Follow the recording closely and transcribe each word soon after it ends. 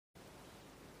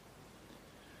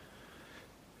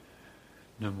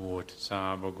Namo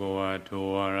tassa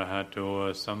bhagavato arahato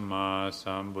samma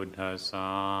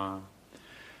sambuddhassa.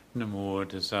 Namo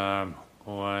tassa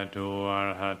bhagavato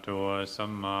arahato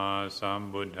samma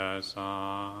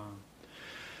sambuddhassa.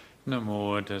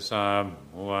 Namo tassa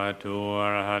bhagavato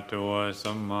arahato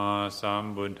samma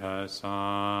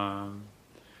sambuddhassa.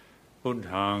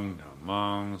 Buddhaṃ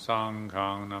dhammāṃ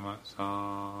saṅghāṃ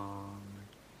namassāmi.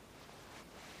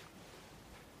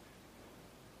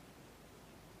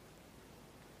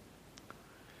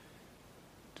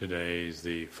 Today is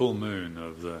the full moon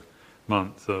of the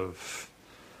month of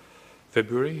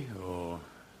February, or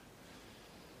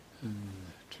in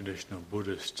traditional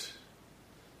Buddhist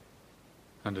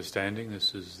understanding,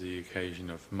 this is the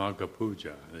occasion of Magha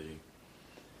Puja, the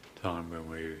time when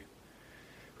we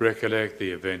recollect the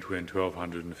event when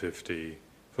 1250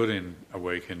 fully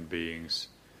awakened beings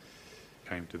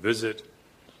came to visit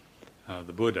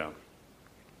the Buddha.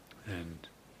 And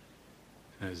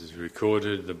as is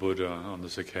recorded, the Buddha on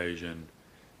this occasion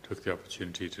took the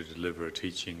opportunity to deliver a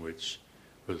teaching which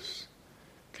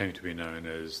came to be known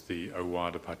as the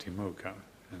Ovada Patimokkha.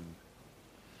 And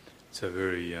it's a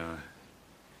very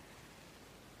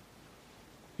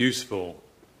useful,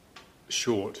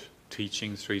 short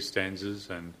teaching, 3 stanzas,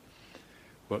 and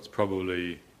what's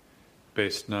probably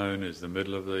best known is the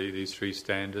middle of these 3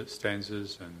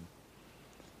 stanzas, and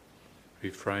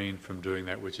refrain from doing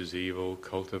that which is evil,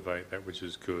 cultivate that which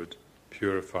is good,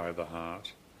 purify the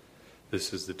heart.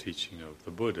 This is the teaching of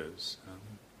the Buddhas.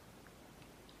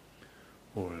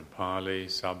 Or in Pali,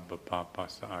 Sabba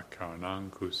Papasa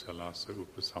Akaranang Kusalasa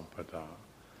Upasampada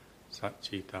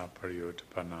Satchita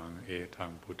Paryotapanang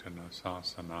Etang Buddhana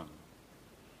Sasanang.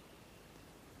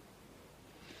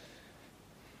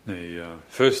 The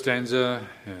first stanza,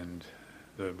 and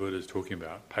the Buddha is talking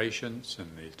about patience,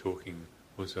 and he's talking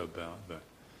also about the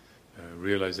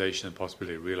realization, the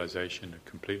possibility of realization, of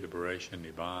complete liberation,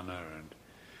 nibbana,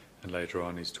 and later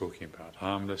on he's talking about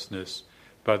harmlessness.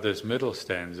 But this middle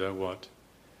stanza, what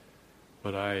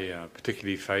I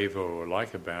particularly favour or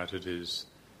like about it is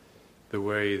the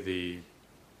way the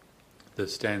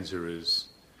stanza is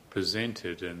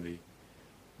presented, and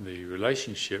the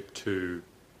relationship to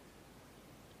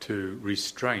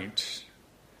restraint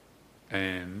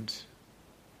and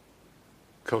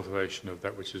cultivation of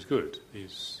that which is good.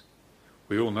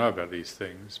 We all know about these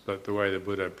things, but the way the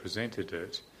Buddha presented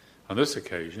it, on this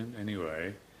occasion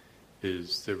anyway,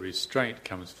 is the restraint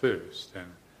comes first,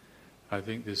 and I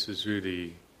think this is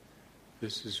really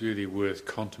worth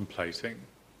contemplating.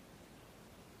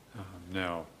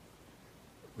 Now,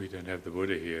 we don't have the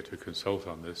Buddha here to consult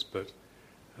on this, but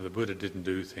the Buddha didn't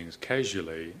do things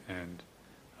casually, and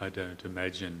I don't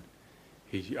imagine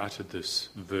he uttered this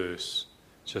verse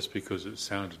just because it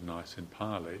sounded nice in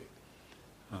Pali,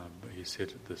 but he said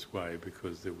it this way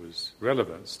because there was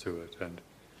relevance to it. And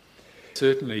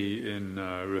certainly in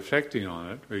reflecting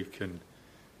on it, we can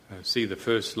see the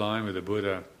first line where the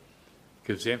Buddha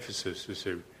gives emphasis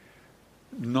to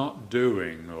not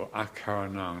doing, or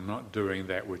akaranang, not doing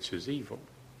that which is evil.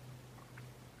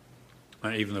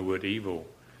 And even the word evil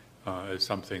is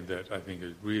something that I think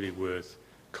is really worth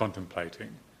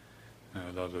contemplating.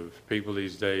 A lot of people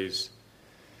these days,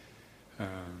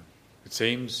 it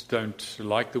seems, don't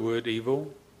like the word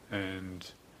evil,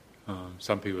 and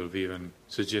some people have even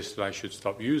suggested I should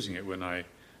stop using it when I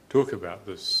talk about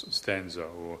this stanza,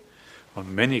 or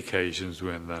on many occasions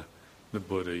when the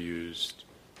Buddha used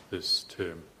this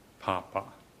term papa,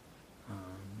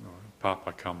 or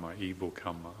papa kamma, evil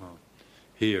kamma.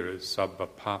 Here is sabba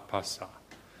papasa,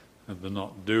 the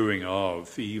not doing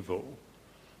of evil.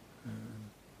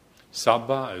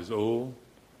 Sabba is all,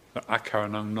 the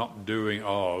akaranang, not doing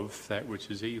of that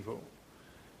which is evil.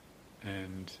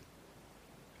 And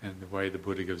the way the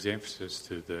Buddha gives emphasis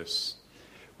to this.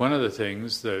 One of the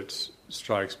things that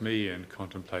strikes me in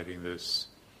contemplating this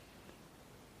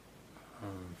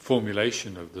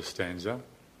formulation of the stanza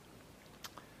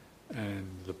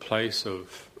and the place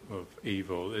of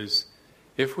evil is,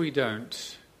 if we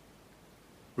don't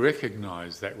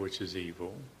recognize that which is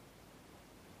evil,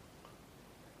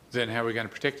 then how are we going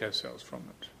to protect ourselves from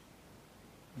it?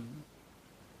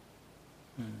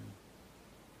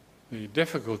 The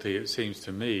difficulty, it seems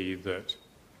to me, that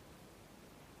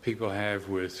people have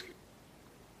with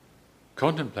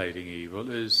contemplating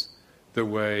evil is the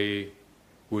way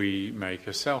we make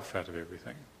a self out of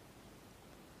everything.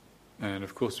 And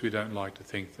of course we don't like to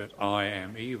think that I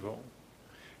am evil.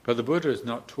 But the Buddha is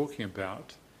not talking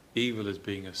about evil as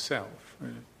being a self.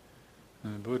 And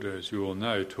the Buddha, as you all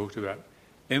know, talked about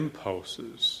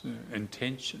impulses,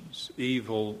 intentions,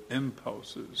 evil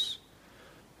impulses.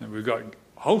 And we've got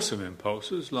wholesome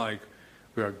impulses like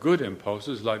We've got good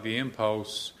impulses, like the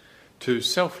impulse to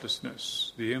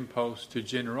selflessness, the impulse to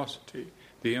generosity,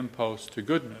 the impulse to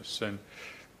goodness. And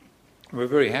we're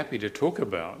very happy to talk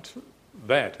about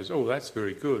that as, oh, that's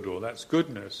very good, or that's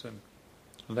goodness, and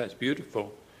that's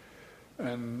beautiful.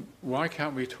 And why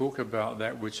can't we talk about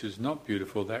that which is not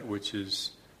beautiful, that which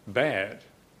is bad,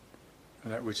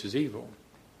 and that which is evil?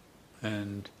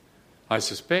 And I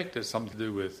suspect it's something to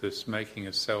do with this making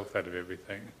a self out of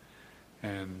everything,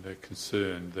 and the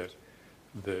concern that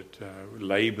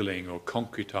labelling or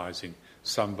concretizing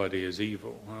somebody as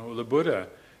evil. Well, the Buddha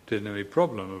didn't have any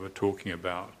problem of talking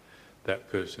about that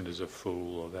person as a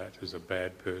fool or that as a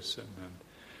bad person. And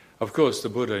of course the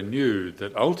Buddha knew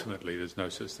that ultimately there's no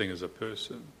such thing as a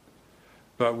person.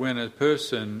 But when a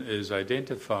person is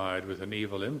identified with an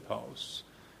evil impulse,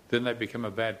 then they become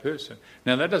a bad person.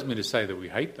 Now that doesn't mean to say that we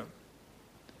hate them.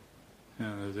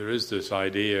 There is this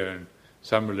idea in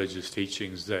some religious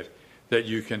teachings that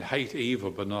you can hate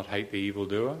evil but not hate the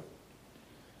evildoer.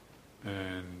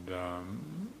 And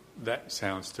that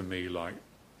sounds to me like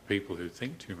people who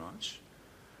think too much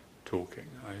talking.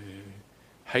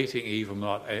 Hating evil,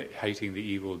 not hating the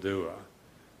evildoer,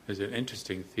 is an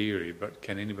interesting theory, but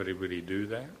can anybody really do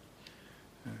that?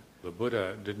 The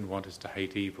Buddha didn't want us to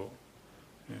hate evil.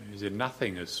 He said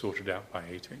nothing is sorted out by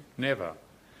hating. Never.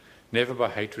 Never by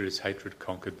hatred is hatred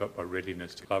conquered, but by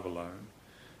readiness to love alone.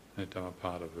 The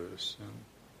Dhammapada verse.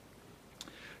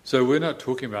 So we're not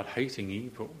talking about hating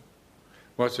evil.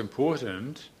 What's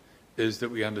important is that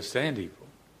we understand evil.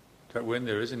 That when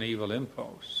there is an evil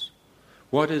impulse,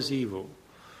 what is evil?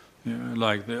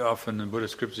 Like often in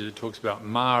Buddhist scriptures it talks about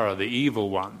Mara, the evil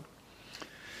one.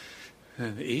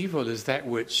 And evil is that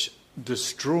which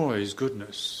destroys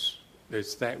goodness.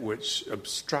 It's that which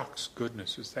obstructs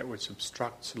goodness. It's that which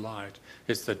obstructs light.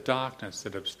 It's the darkness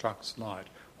that obstructs light,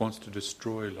 wants to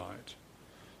destroy light.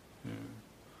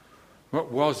 What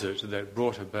was it that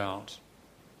brought about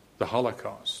the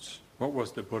Holocaust? What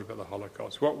was it that brought about the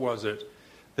Holocaust? What was it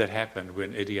that happened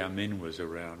when Idi Amin was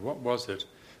around? What was it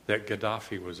that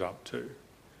Gaddafi was up to?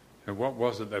 And what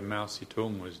was it that Mao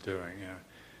Zedong was doing?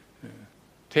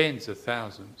 Tens of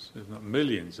thousands, if not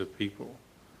millions of people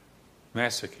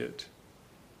massacred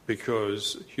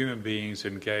because human beings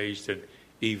engaged in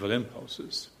evil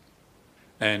impulses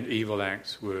and evil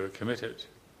acts were committed.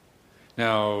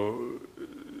 Now,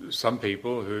 some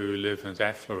people who live in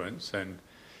affluence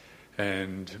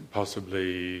and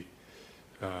possibly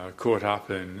caught up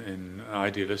in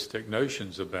idealistic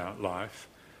notions about life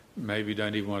maybe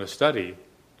don't even want to study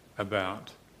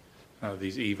about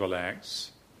these evil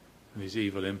acts, these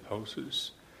evil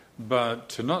impulses. But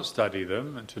to not study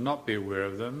them and to not be aware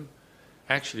of them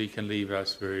actually can leave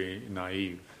us very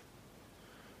naive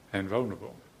and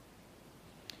vulnerable.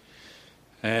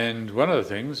 And one of the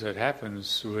things that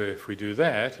happens if we do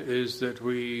that is that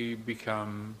we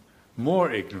become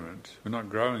more ignorant. We're not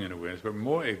growing in awareness, but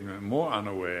more ignorant, more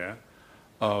unaware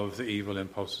of the evil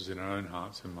impulses in our own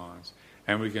hearts and minds.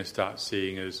 And we can start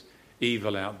seeing as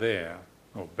evil out there,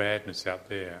 or badness out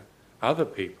there, other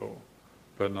people,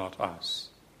 but not us.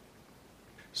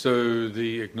 So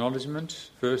the acknowledgement,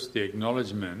 first the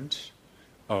acknowledgement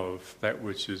of that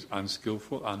which is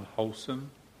unskillful,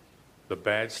 unwholesome, the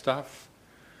bad stuff,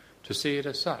 to see it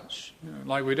as such.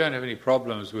 Like we don't have any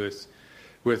problems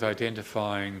with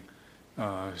identifying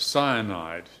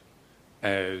cyanide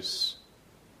as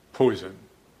poison.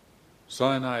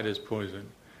 Cyanide is poison.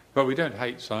 But we don't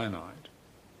hate cyanide.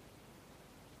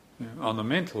 On the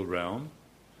mental realm,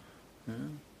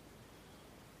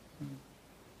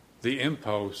 the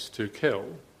impulse to kill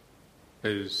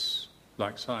is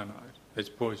like cyanide. It's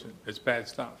poison. It's bad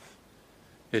stuff.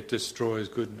 It destroys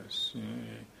goodness.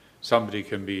 Somebody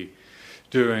can be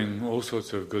doing all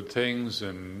sorts of good things,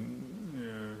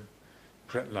 and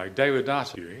like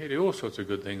Devadatta, he had all sorts of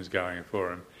good things going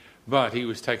for him, but he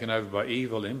was taken over by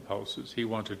evil impulses. He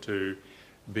wanted to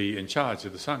be in charge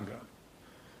of the Sangha.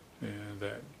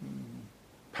 That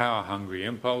power-hungry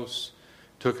impulse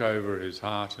took over his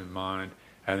heart and mind,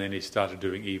 and then he started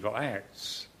doing evil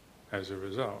acts as a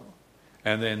result.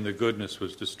 And then the goodness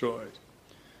was destroyed.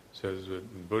 So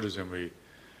in Buddhism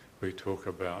we talk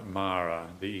about Mara,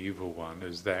 the evil one,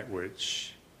 as that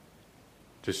which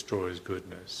destroys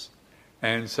goodness.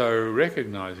 And so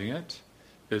recognizing it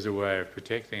is a way of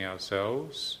protecting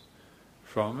ourselves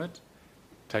from it,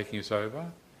 taking us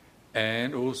over,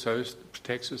 and also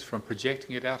protects us from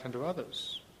projecting it out into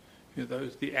others.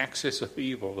 The access of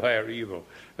evil, they are evil,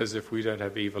 as if we don't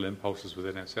have evil impulses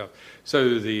within ourselves.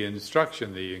 So the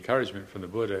instruction, the encouragement from the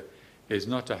Buddha is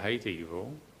not to hate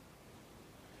evil,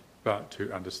 but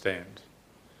to understand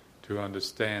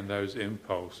those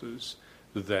impulses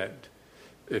that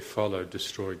if followed,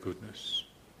 destroy goodness.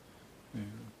 Yeah.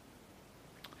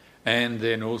 And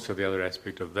then also the other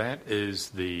aspect of that is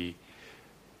the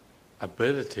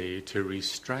ability to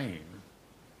restrain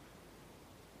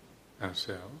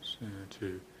ourselves,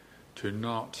 to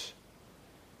not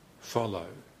follow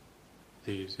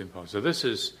these impulses. So this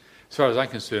is, as far as I'm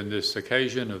concerned, this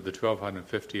occasion of the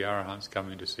 1250 Arahants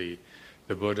coming to see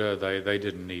the Buddha. They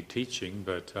didn't need teaching,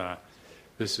 but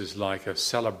this is like a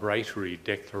celebratory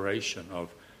declaration of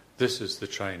this is the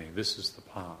training, this is the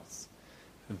path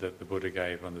that the Buddha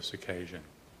gave on this occasion.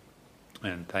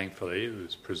 And thankfully it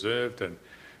was preserved, and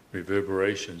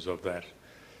reverberations of that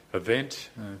event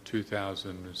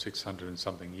 2,600 and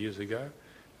something years ago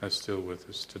are still with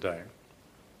us today.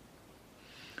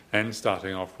 And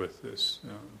starting off with this,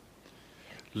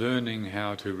 learning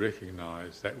how to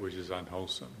recognise that which is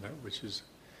unwholesome, that which is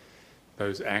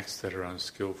those acts that are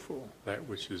unskillful, that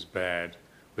which is bad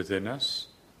within us,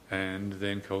 and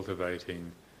then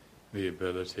cultivating the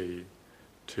ability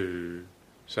to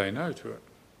say no to it.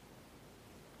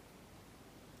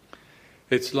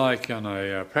 It's like on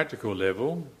a practical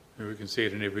level, we can see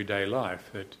it in everyday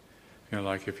life, that,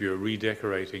 like if you're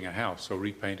redecorating a house or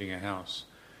repainting a house,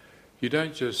 you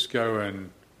don't just go and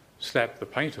slap the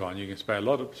paint on. You can spend a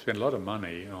lot of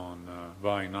money on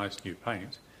buying nice new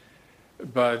paint,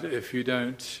 but if you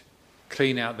don't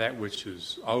clean out that which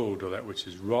is old or that which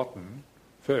is rotten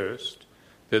first,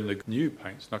 then the new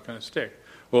paint's not going to stick.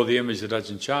 Or the image that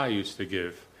Ajahn Chah used to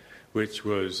give, which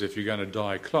was, if you're going to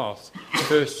dye cloth,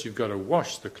 first you've got to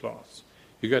wash the cloth.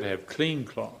 You've got to have clean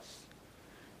cloth.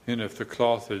 And if the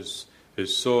cloth is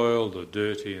soiled or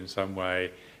dirty in some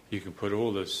way, you can put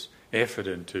all this effort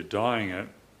into dyeing it,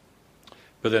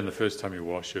 but then the first time you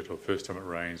wash it or first time it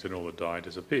rains, and all the dye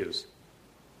disappears.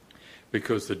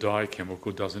 Because the dye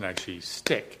chemical doesn't actually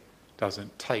stick,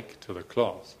 doesn't take to the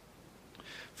cloth.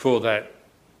 For that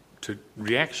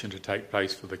reaction to take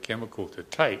place, for the chemical to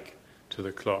take to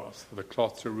the cloth, for the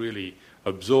cloth to really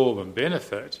absorb and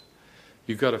benefit,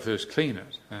 you've got to first clean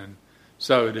it. And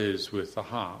so it is with the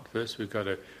heart. First we've got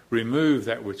to remove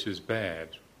that which is bad,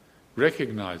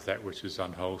 recognise that which is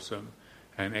unwholesome,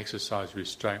 and exercise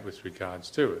restraint with regards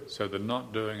to it. So the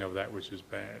not doing of that which is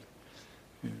bad.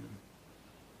 Yeah.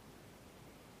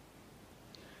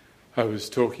 I was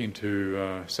talking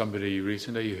to somebody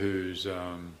recently who's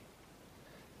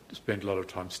spent a lot of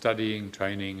time studying,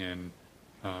 training, and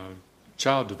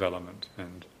child development,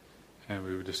 and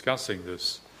we were discussing the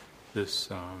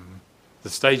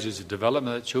stages of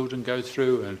development that children go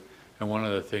through, and one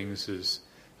of the things is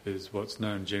what's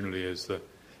known generally as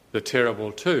the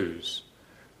terrible twos,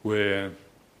 where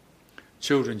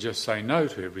children just say no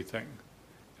to everything.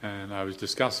 And I was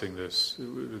discussing this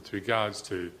with regards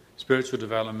to spiritual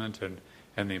development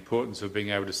and the importance of being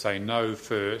able to say no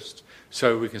first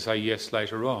so we can say yes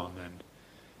later on.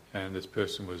 And this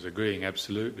person was agreeing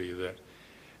absolutely that,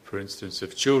 for instance,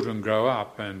 if children grow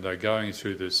up and are going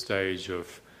through this stage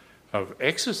of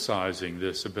exercising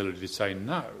this ability to say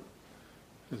no,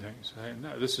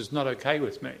 this is not okay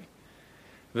with me.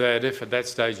 That if at that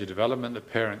stage of development the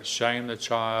parents shame the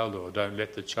child or don't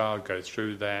let the child go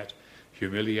through that,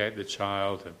 humiliate the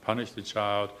child and punish the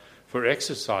child for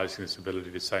exercising this ability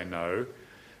to say no,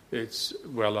 it's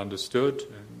well understood,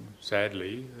 and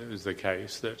sadly it is the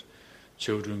case, that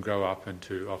children grow up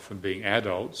into often being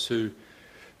adults who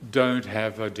don't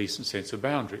have a decent sense of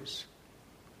boundaries.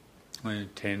 They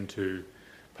tend to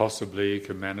possibly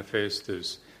can manifest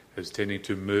as tending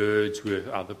to merge with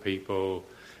other people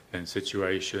and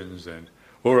situations,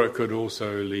 or it could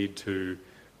also lead to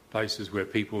places where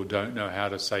people don't know how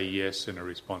to say yes in a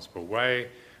responsible way,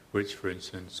 which, for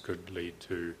instance, could lead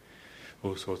to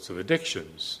all sorts of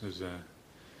addictions. There's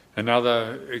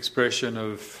another expression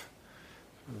of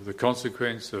the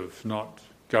consequence of not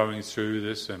going through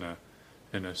this in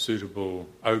a suitable,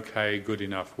 okay, good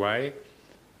enough way,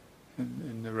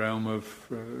 in the realm of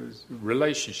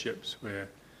relationships, where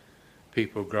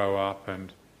people grow up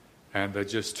and they're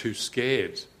just too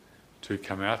scared to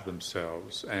come out of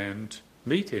themselves and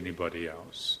meet anybody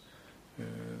else.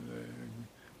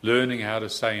 Learning how to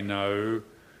say no,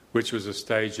 which was a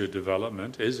stage of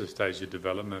development, is a stage of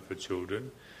development for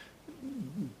children,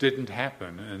 didn't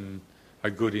happen in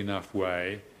a good enough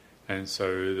way, and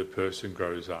so the person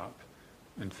grows up,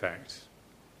 in fact,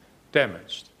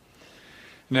 damaged.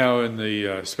 Now in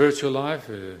the spiritual life,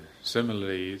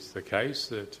 similarly it's the case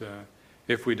that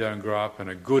if we don't grow up in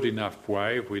a good enough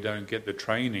way, if we don't get the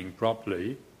training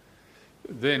properly,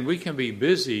 then we can be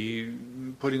busy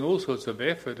putting all sorts of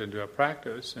effort into our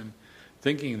practice and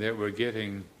thinking that we're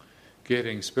getting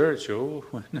spiritual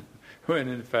when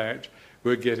in fact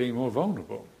we're getting more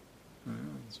vulnerable.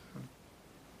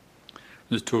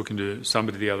 was talking to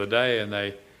somebody the other day, and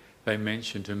they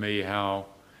mentioned to me how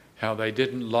they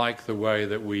didn't like the way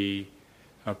that we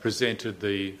presented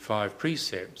the 5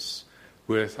 precepts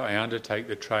with, I undertake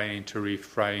the training to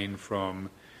refrain from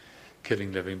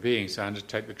killing living beings, I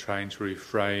undertake the training to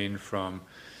refrain from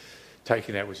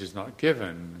taking that which is not given,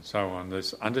 and so on.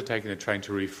 This undertaking the training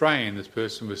to refrain, this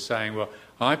person was saying, well,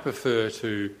 I prefer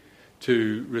to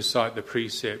recite the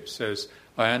precepts as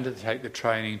I undertake the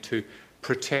training to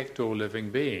protect all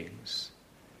living beings.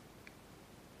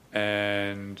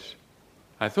 And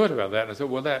I thought about that, and I thought,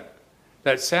 well,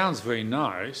 that sounds very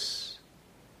nice.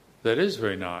 That is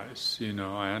very nice,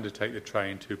 I undertake the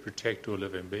training to protect all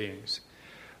living beings.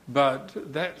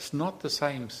 But that's not the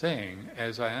same thing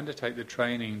as I undertake the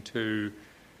training to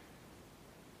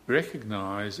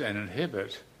recognise and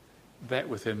inhibit that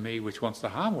within me which wants to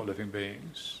harm all living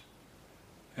beings.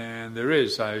 And there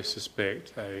is, I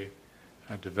suspect, a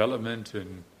development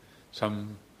in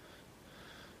some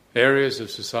areas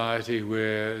of society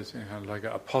where there's like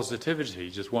a positivity,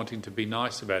 just wanting to be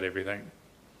nice about everything.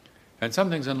 And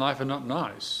some things in life are not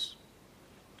nice.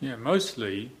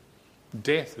 Mostly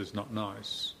death is not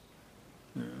nice.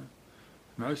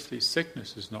 Mostly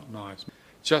sickness is not nice.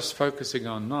 Just focusing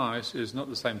on nice is not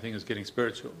the same thing as getting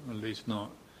spiritual, at least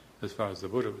not as far as the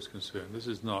Buddha was concerned. This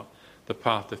is not the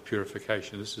path of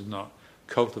purification. This is not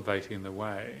cultivating the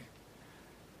way.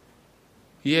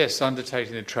 Yes,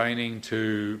 undertaking the training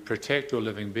to protect all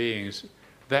living beings,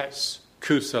 that's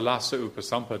kusalasa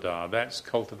upasampada, that's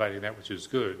cultivating that which is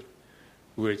good,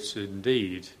 which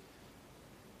indeed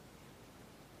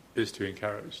is to be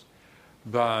encouraged.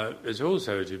 But it's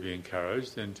also to be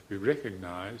encouraged and to be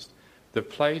recognised the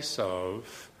place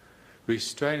of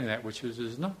restraining that which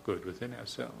is not good within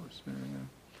ourselves.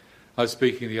 I was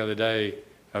speaking the other day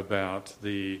about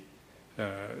the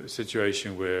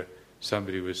situation where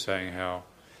somebody was saying how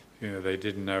they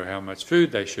didn't know how much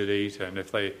food they should eat, and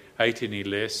if they ate any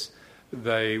less,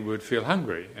 they would feel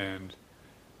hungry. And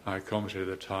I commented at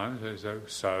the time,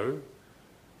 so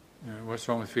what's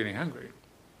wrong with feeling hungry?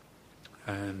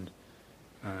 And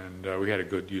we had a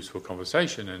good, useful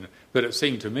conversation. But it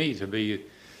seemed to me to be,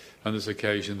 on this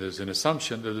occasion, there's an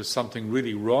assumption that there's something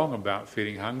really wrong about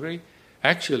feeling hungry.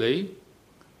 Actually,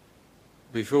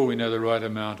 before we know the right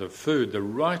amount of food,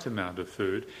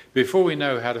 before we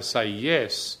know how to say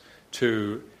yes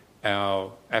to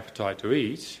our appetite to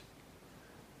eat,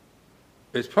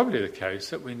 it's probably the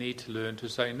case that we need to learn to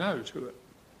say no to it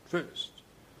first.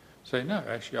 Say, no,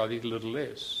 actually I'll eat a little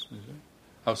less.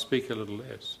 I'll speak a little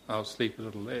less. I'll sleep a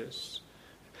little less.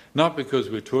 Not because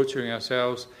we're torturing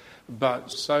ourselves,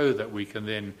 but so that we can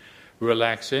then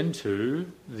relax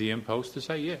into the impulse to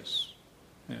say yes,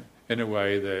 in a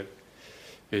way that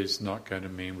is not going to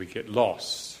mean we get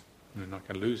lost. We're not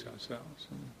going to lose ourselves.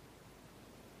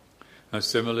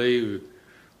 Similarly,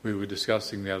 we were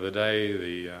discussing the other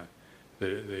day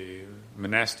the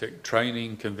monastic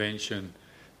training convention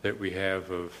that we have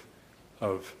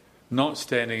of not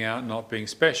standing out, not being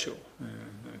special.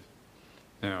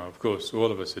 Now, of course,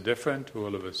 all of us are different.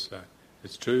 All of us,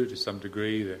 it's true to some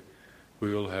degree that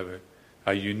we all have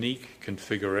a unique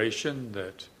configuration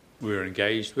that we're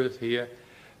engaged with here.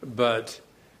 But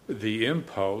the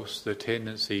impulse, the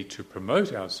tendency to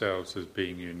promote ourselves as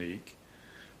being unique,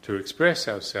 to express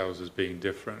ourselves as being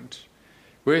different,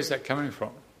 where is that coming from?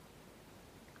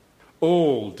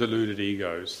 All deluded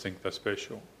egos think they're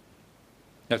special.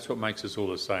 That's what makes us all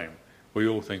the same. We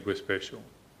all think we're special.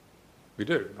 We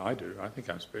do. I do. I think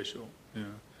I'm special.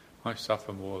 I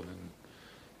suffer more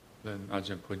than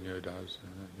Ajahn Punya does.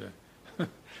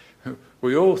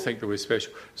 We all think that we're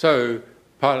special. So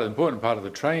the important part of the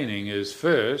training is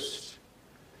first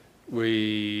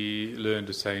we learn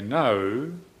to say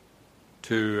no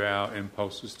to our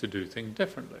impulses to do things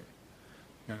differently.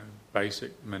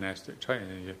 Basic monastic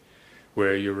training. You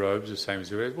wear your robes the same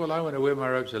as you wear. Well, I want to wear my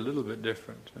robes a little bit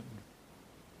different. And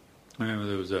I remember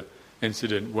there was an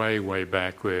incident way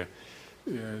back where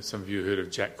some of you heard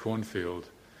of Jack Cornfield,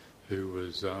 who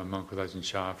was a monk with Ajahn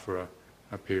Chah for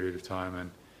a period of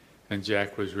time, and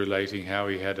Jack was relating how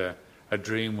he had a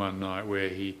dream one night where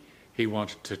he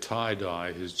wanted to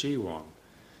tie-dye his jiwon.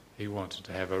 He wanted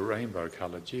to have a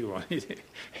rainbow-coloured jiwon.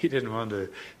 He didn't want to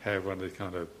have one of the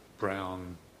kind of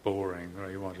brown, boring, or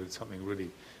he wanted something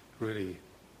really, really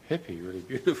hippie, really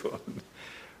beautiful.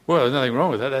 Well, there's nothing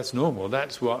wrong with that. That's normal.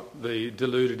 That's what the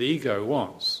deluded ego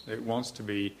wants. It wants to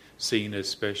be seen as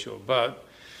special. But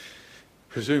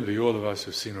presumably all of us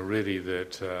have seen already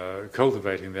that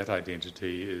cultivating that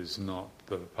identity is not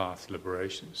the path to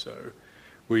liberation. So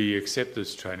we accept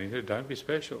this training. Don't be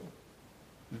special.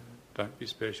 Don't be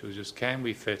special. Just can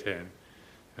we fit in?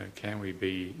 Can we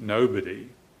be nobody?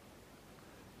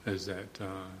 Is that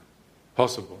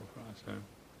possible for us?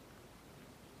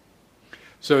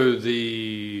 So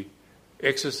the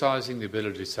exercising the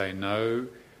ability to say no,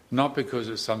 not because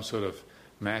it's some sort of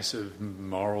massive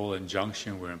moral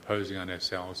injunction we're imposing on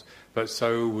ourselves, but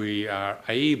so we are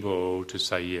able to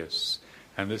say yes.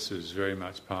 And this is very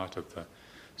much part of the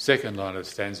second line of the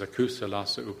stanza,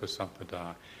 kusalasa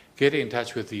upasampada. Getting in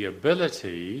touch with the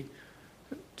ability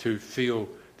to feel,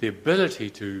 the ability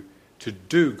to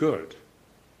do good,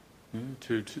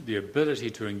 to the ability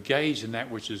to engage in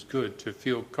that which is good, to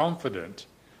feel confident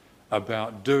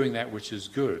about doing that which is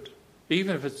good,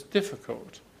 even if it's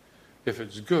difficult. If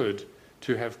it's good,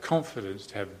 to have confidence,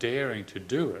 to have daring to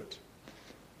do it.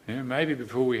 Maybe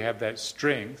before we have that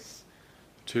strength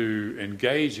to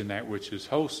engage in that which is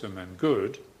wholesome and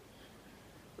good,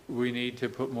 we need to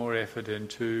put more effort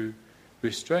into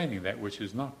restraining that which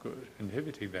is not good,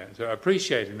 inhibiting that. So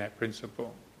appreciating that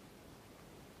principle.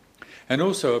 And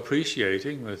also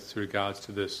appreciating, with regards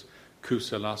to this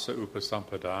kusalasa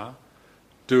upasampada,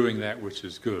 doing that which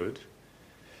is good,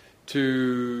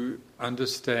 to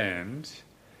understand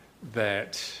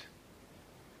that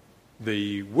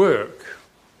the work,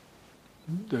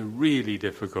 the really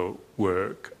difficult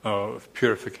work of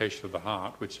purification of the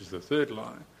heart, which is the third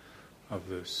line of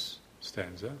this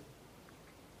stanza,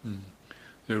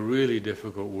 the really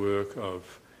difficult work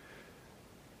of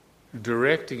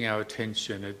directing our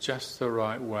attention at just the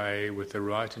right way, with the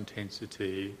right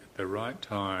intensity, at the right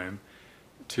time,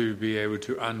 to be able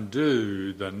to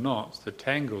undo the knots, the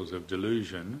tangles of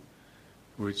delusion,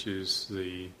 which is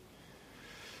the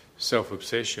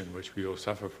self-obsession which we all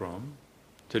suffer from.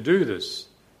 To do this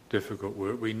difficult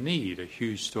work, we need a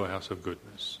huge storehouse of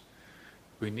goodness.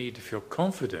 We need to feel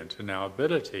confident in our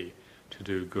ability to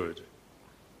do good.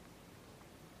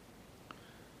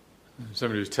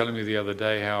 Somebody was telling me the other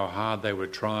day how hard they were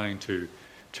trying to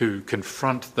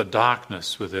confront the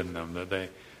darkness within them, that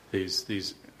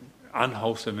these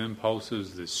unwholesome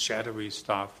impulses, this shadowy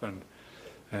stuff,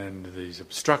 and these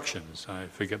obstructions. I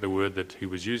forget the word that he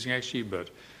was using actually, but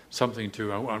something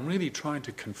to, I'm really trying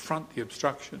to confront the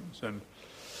obstructions and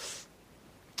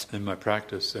in my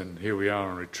practice. And here we are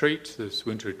on retreat, this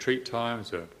winter retreat time.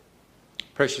 It's a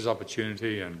precious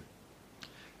opportunity, and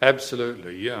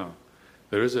absolutely,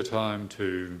 there is a time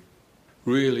to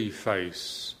really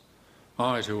face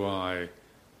eye to eye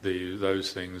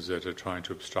those things that are trying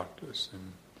to obstruct us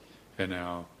in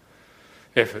our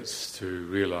efforts to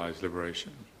realise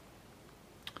liberation.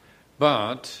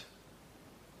 But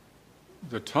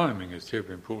the timing is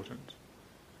terribly important.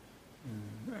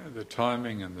 The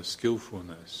timing and the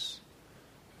skillfulness.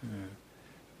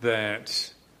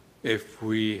 That if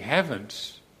we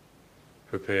haven't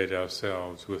prepared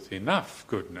ourselves with enough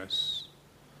goodness,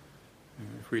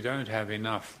 if we don't have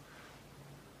enough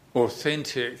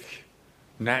authentic,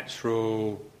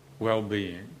 natural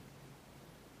well-being,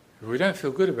 if we don't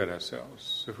feel good about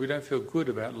ourselves, if we don't feel good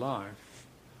about life,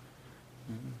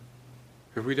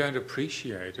 if we don't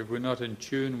appreciate, if we're not in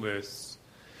tune with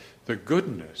the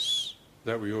goodness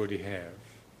that we already have,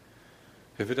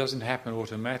 if it doesn't happen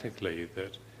automatically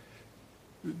that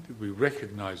we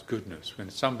recognise goodness,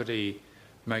 when somebody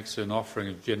makes an offering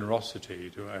of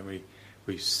generosity, and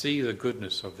we see the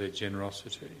goodness of their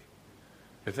generosity,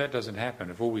 if that doesn't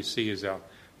happen, if all we see is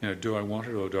do I want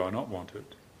it or do I not want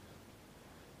it?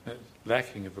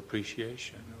 Lacking of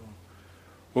appreciation,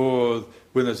 or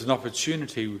when there's an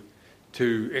opportunity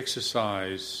to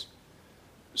exercise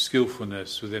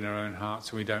skillfulness within our own hearts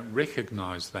and we don't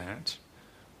recognise that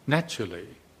naturally,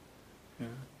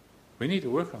 we need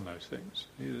to work on those things.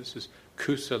 This is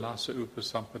kusalasa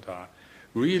upasampada,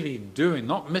 really doing,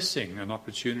 not missing an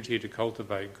opportunity to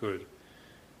cultivate good.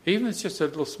 Even if it's just a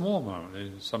little small moment.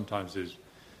 And sometimes there's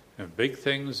big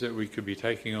things that we could be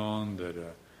taking on that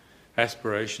are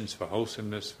aspirations for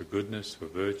wholesomeness, for goodness, for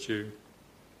virtue.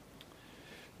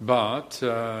 But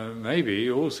maybe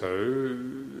also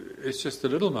it's just the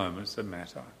little moments that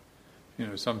matter.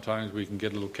 Sometimes we can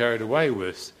get a little carried away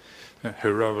with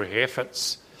heroic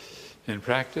efforts in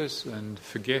practice and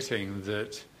forgetting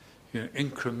that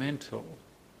incremental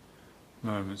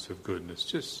moments of goodness,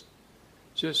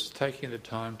 just taking the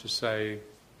time to say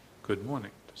good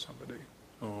morning to somebody,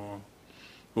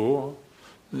 or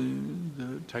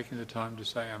taking the time to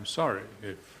say I'm sorry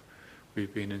if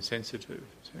we've been insensitive.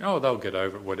 Saying, they'll get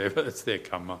over it, whatever, it's their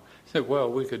karma. So, well,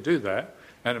 we could do that,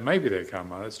 and it may be their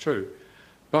karma, that's true.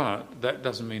 But that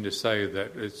doesn't mean to say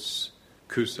that it's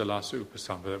kusalasa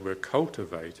upasampada, that we're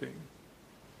cultivating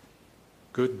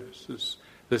goodness,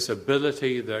 this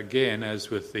ability that, again, as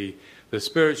with the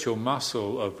spiritual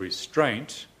muscle of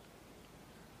restraint,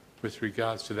 with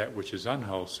regards to that which is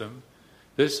unwholesome,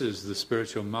 this is the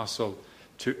spiritual muscle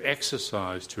to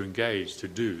exercise, to engage, to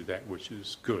do that which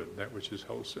is good, that which is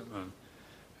wholesome.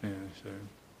 So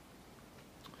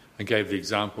I gave the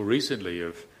example recently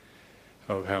of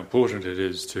how important it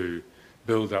is to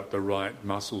build up the right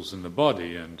muscles in the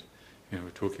body, and we're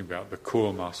talking about the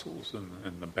core muscles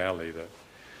and the belly, that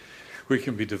we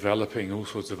can be developing all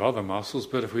sorts of other muscles,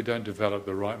 but if we don't develop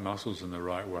the right muscles in the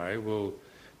right way, well,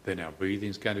 then our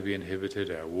breathing's going to be inhibited,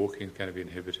 our walking's going to be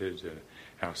inhibited,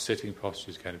 our sitting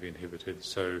posture is going to be inhibited.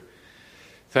 So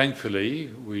thankfully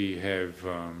we have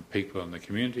people in the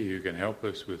community who can help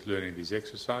us with learning these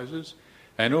exercises,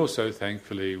 and also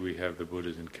thankfully we have the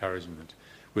Buddha's encouragement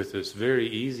with this very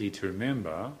easy to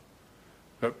remember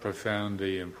but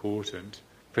profoundly important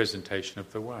presentation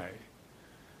of the way.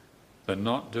 The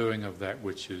not doing of that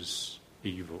which is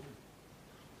evil,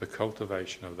 the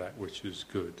cultivation of that which is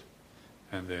good.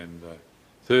 And then the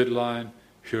third line,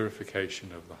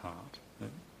 purification of the heart.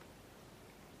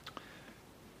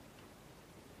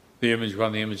 One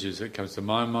of the images that comes to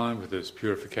my mind with this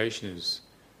purification is,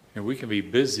 we can be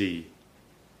busy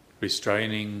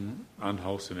restraining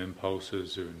unwholesome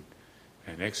impulses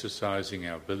and exercising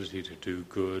our ability to do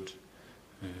good,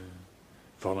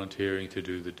 volunteering to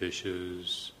do the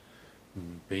dishes,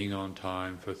 being on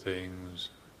time for things,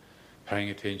 paying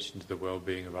attention to the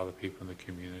well-being of other people in the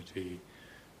community,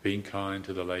 being kind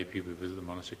to the lay people who visit the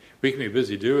monastery. We can be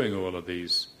busy doing all of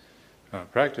these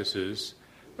practices,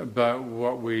 but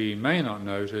what we may not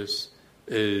notice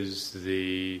is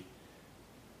the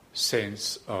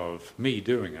sense of me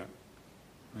doing it,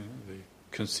 the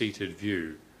conceited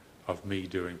view of me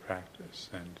doing practice.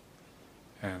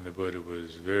 And the Buddha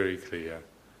was very clear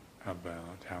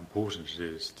about how important it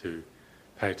is to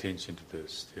pay attention to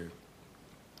this, to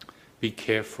be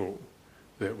careful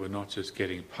that we're not just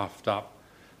getting puffed up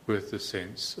with the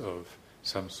sense of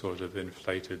some sort of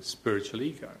inflated spiritual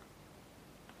ego.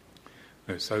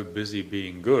 We're so busy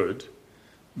being good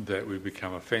that we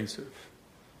become offensive.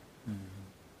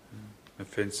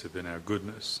 Offensive in our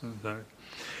goodness. And so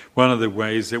one of the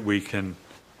ways that we can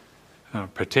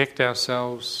protect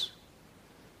ourselves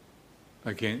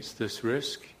against this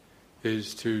risk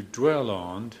is to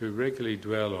regularly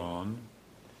dwell on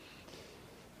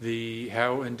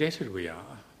how indebted we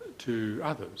are to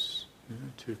others,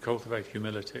 to cultivate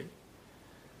humility.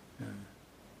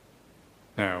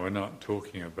 Now, we're not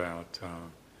talking about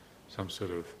some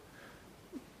sort of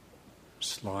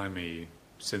slimy,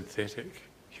 synthetic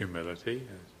humility,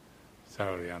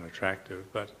 thoroughly unattractive,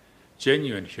 but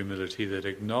genuine humility that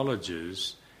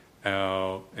acknowledges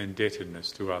our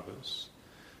indebtedness to others,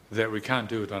 that we can't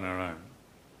do it on our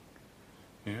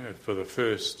own. For the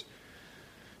first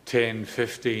 10,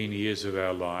 15 years of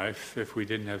our life, if we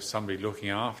didn't have somebody looking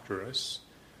after us,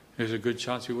 there's a good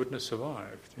chance we wouldn't have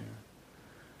survived.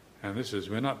 And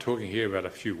we're not talking here about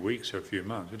a few weeks or a few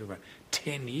months, we're talking about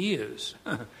 10 years,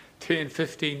 10,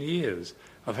 15 years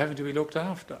of having to be looked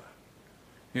after.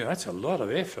 That's a lot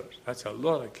of effort, that's a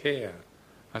lot of care,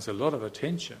 that's a lot of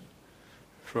attention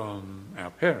from our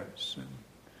parents and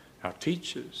our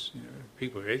teachers,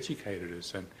 people who educated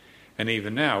us, and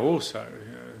even now also,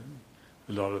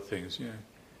 a lot of things.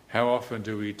 How often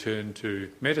do we turn to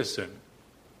medicine?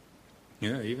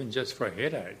 Even just for a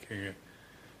headache.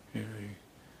 You've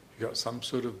got some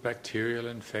sort of bacterial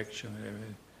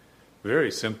infection.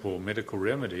 Very simple medical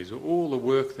remedies, all the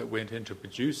work that went into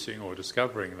producing or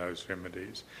discovering those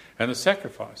remedies, and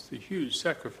the huge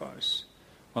sacrifice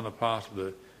on the part of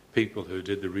the people who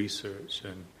did the research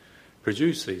and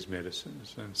produced these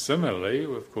medicines. And similarly,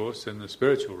 of course, in the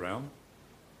spiritual realm,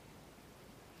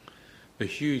 the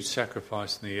huge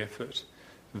sacrifice and the effort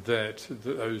that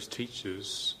those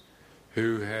teachers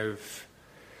who have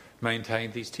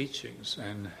maintained these teachings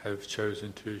and have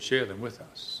chosen to share them with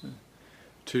us,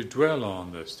 to dwell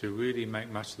on this, to really make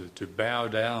much of it, to bow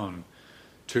down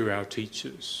to our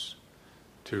teachers,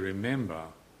 to remember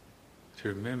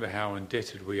how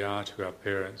indebted we are to our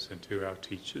parents and to our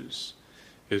teachers,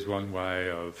 is one way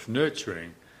of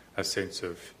nurturing a sense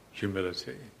of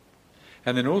humility.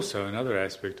 And then also another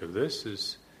aspect of this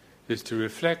is to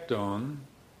reflect on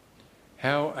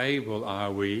how able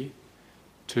are we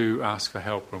to ask for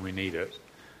help when we need it.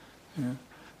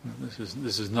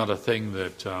 This is not a thing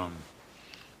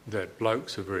that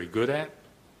blokes are very good at.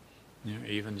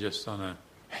 Even just on a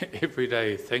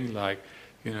everyday thing like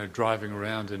driving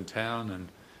around in town and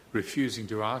refusing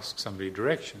to ask somebody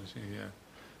directions.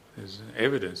 There's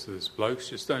evidence that blokes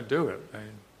just don't do it.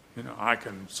 I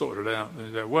can sort it out.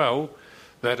 Well,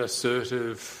 that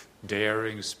assertive,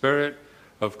 daring spirit,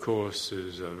 of course,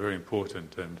 is very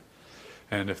important,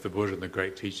 And if the Buddha and the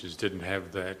great teachers didn't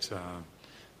have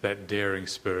that daring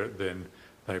spirit, then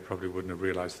they probably wouldn't have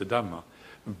realised the Dhamma.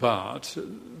 But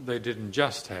they didn't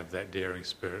just have that daring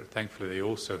spirit. Thankfully, they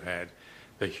also had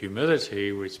the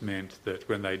humility, which meant that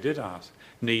when they did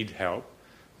need help,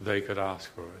 they could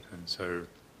ask for it. And so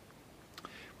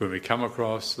when we come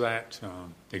across that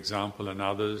example in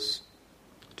others,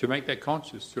 to make that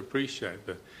conscious, to appreciate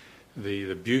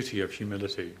the beauty of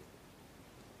humility,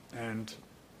 and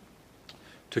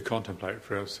to contemplate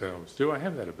for ourselves, do I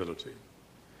have that ability?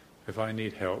 If I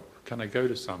need help, can I go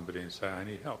to somebody and say, I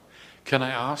need help? Can I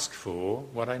ask for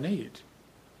what I need?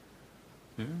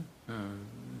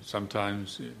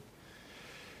 Sometimes,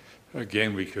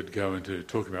 again, we could go into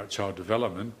talking about child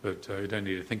development, but you don't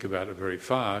need to think about it very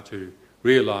far to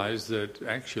realise that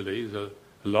actually a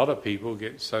lot of people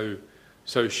get so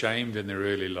shamed in their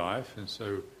early life and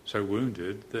so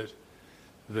wounded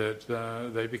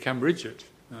that they become rigid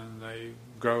and they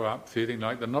grow up feeling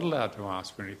like they're not allowed to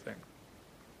ask for anything.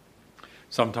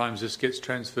 Sometimes this gets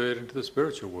transferred into the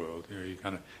spiritual world. You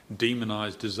kind of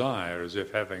demonise desire as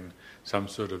if having some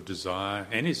sort of desire,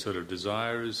 any sort of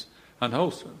desire, is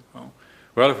unwholesome.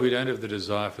 Well, if we don't have the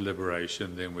desire for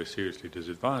liberation, then we're seriously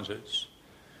disadvantaged.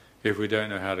 If we don't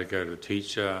know how to go to a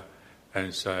teacher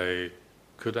and say,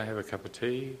 could I have a cup of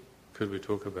tea? Could we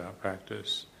talk about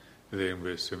practice? Then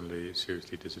we're similarly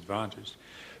seriously disadvantaged.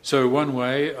 So one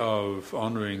way of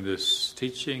honouring this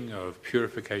teaching of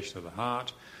purification of the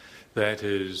heart, that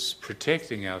is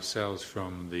protecting ourselves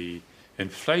from the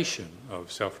inflation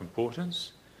of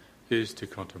self-importance, is to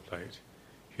contemplate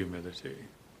humility.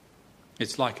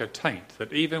 It's like a taint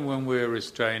that even when we're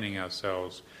restraining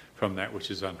ourselves from that which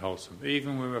is unwholesome,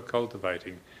 even when we're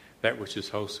cultivating that which is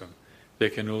wholesome, there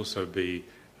can also be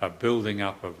a building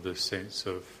up of the sense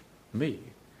of me,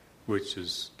 which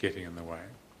is getting in the way.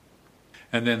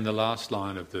 And then the last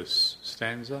line of this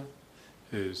stanza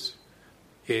is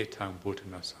Etang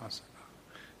Buddhana Sasana.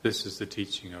 This is the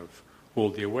teaching of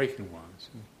all the awakened ones.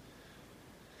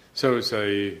 So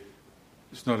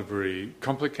it's not a very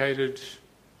complicated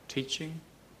teaching,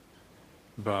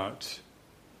 but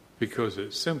because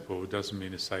it's simple doesn't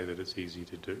mean to say that it's easy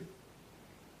to do.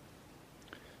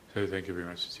 So thank you very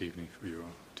much this evening for your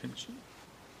attention.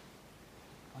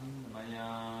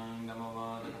 Annamayaṃ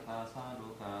Namavādakatā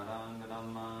Sādhukārāṃ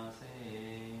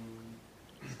Gadamāse